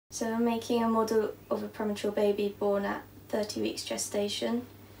So I'm making a model of a premature baby born at 30 weeks gestation.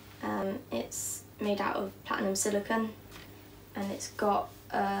 It's made out of platinum silicone and it's got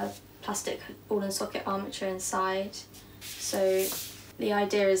a plastic ball and socket armature inside. So the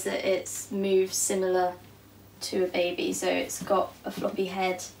idea is that it moves similar to a baby, so it's got a floppy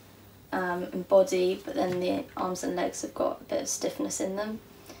head and body, but then the arms and legs have got a bit of stiffness in them.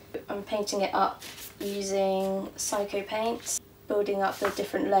 I'm painting it up using Psycho paint, building up the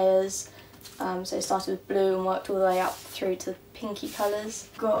different layers. So I started with blue and worked all the way up through to pinky colours.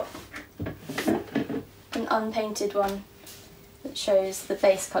 Got an unpainted one that shows the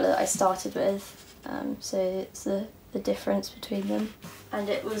base colour that I started with, so it's the difference between them. And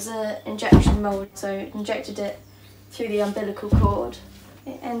it was an injection mould, so injected it through the umbilical cord.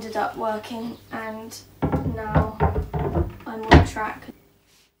 It ended up working and now I'm on track